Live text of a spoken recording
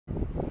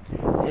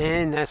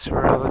And that's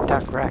where all the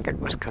duck racket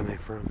was coming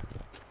from.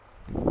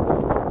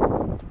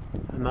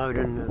 I'm out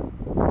on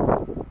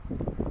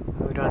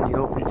the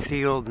open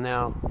field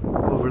now,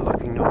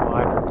 overlooking the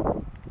water.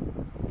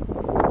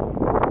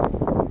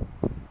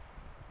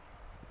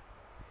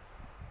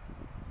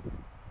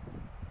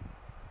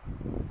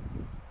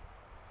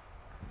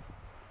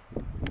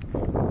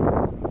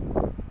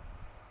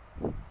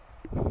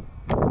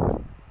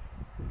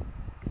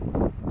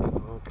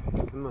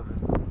 Okay, come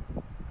on.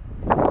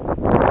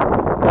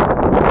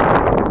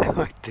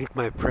 I think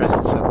my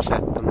presence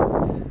upset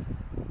them.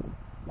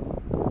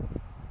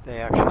 They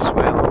actually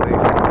swam away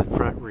from the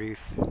front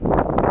reef.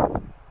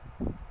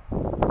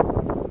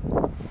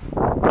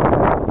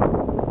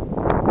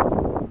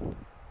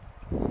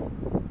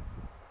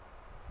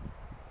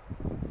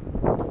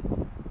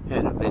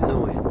 And I'm in the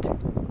wind.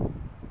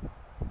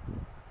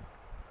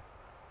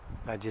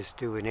 I just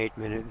do an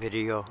 8-minute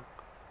video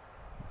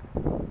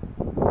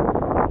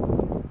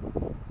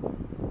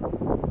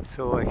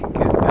so I can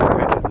get back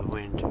rid of the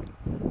wind.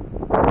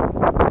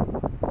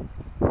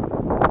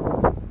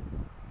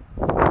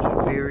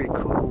 Very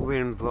cool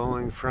wind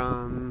blowing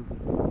from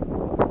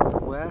the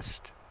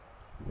west,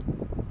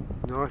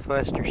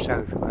 northwest or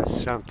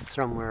southwest,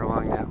 somewhere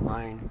along that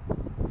line.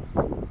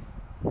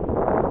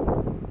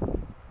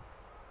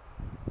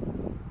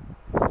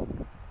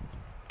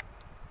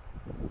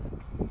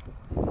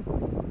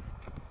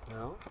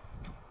 Well,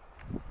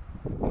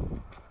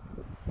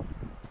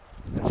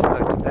 that's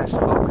about the best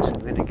focus I'm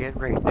going to get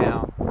right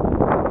now,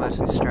 unless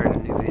I start a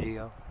new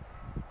video.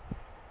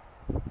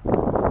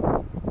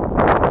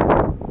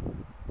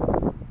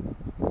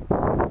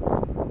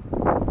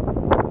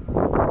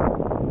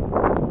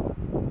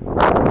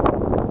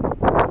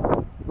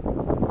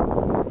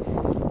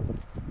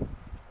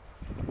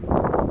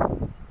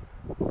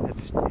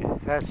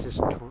 That's just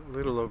a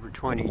little over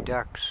 20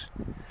 ducks.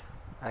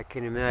 I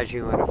can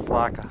imagine what a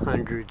flock of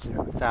hundreds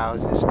or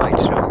thousands might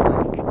sound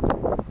like.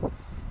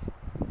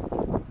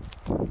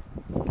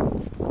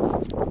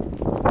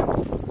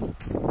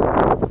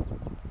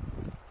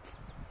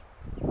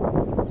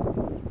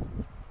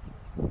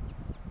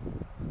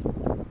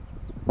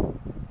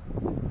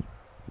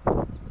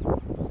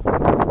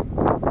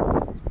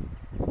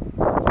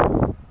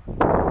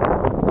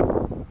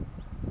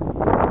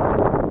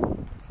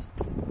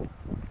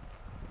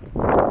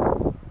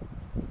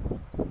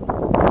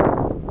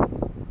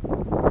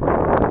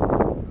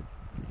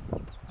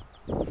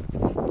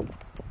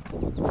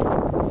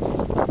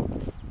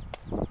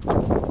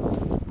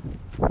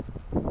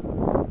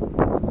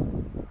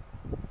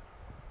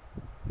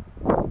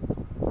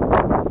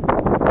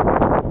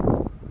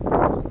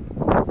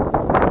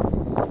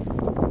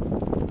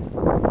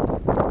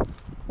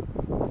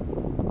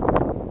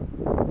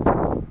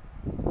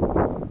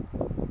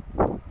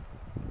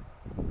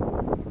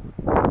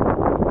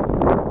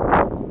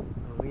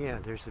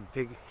 There's a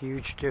big,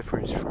 huge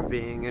difference from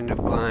being in the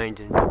blind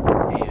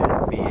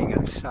and being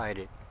outside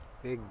it.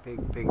 Big,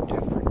 big, big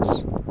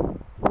difference.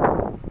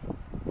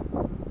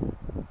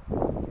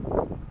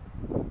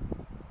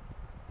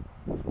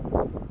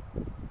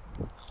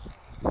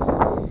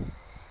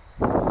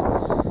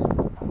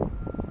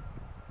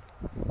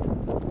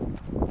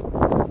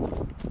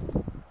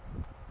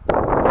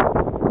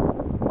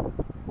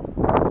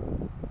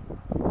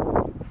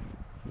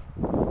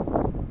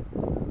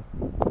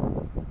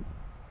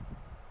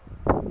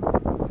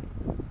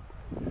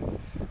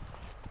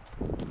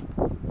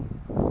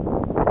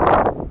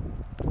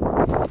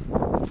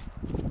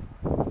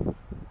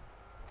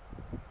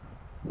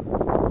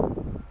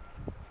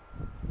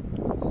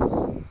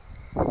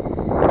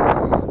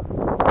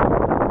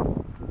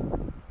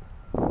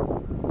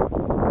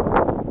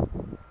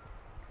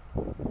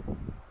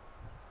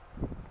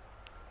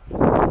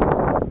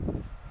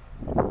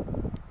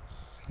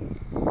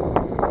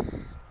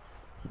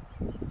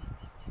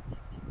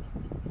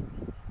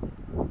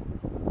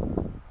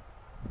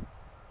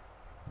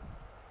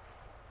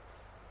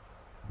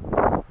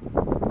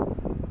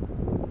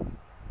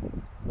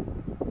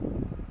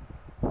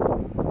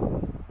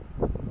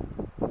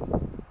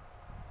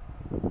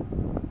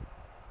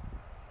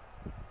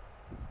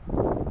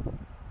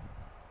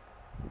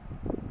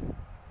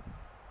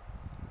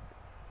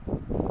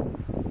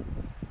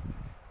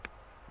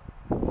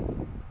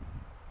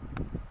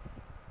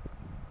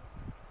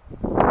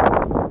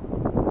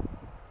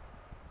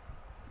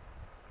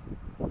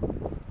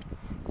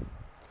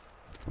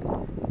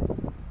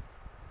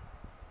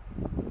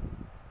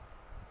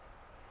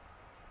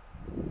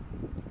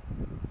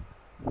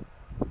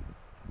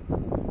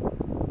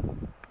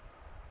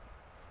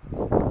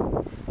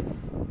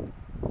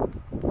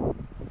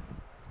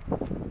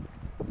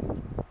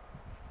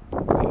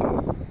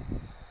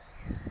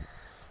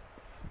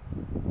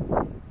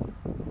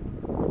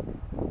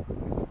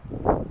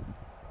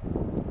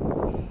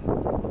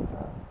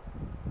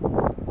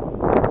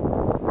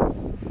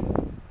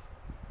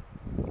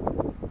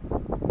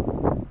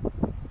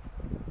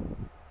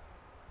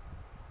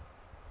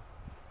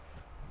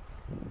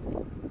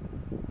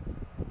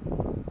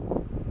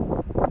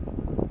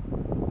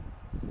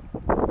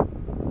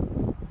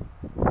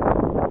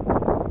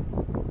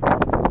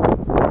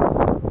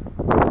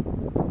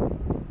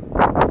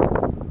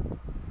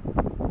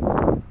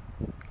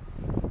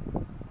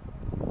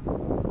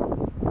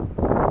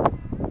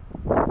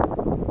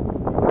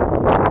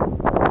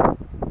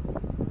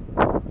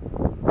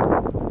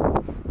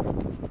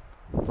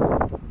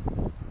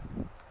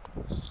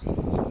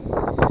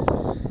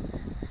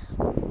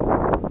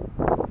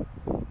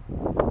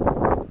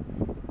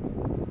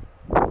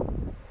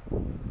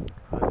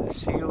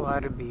 So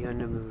ought to be on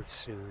the move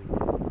soon.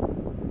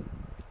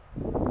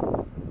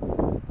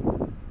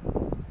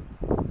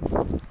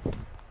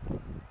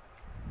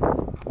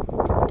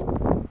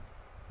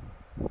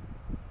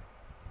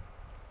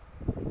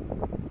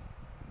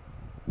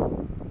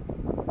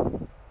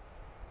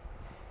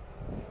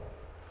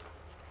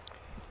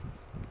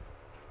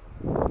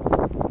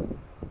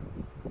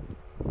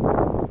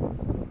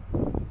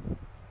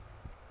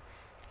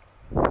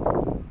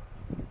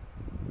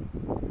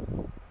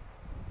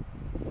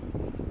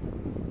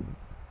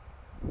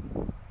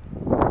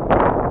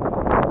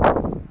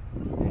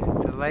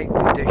 Light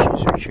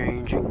conditions are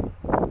changing.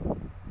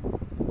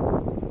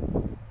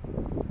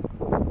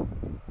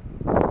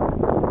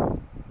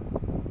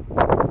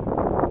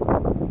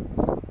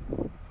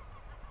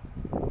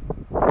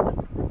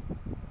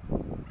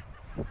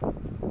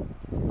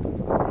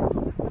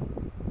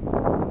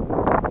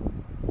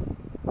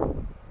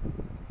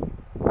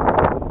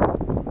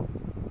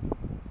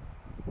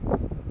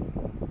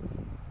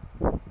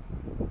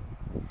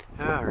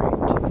 All right.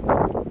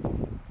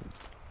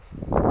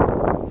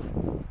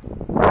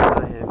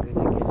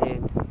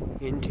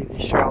 Into the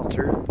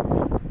shelter,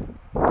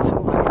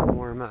 so I can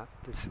warm up.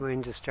 This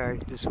wind is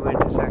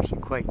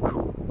actually quite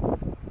cool.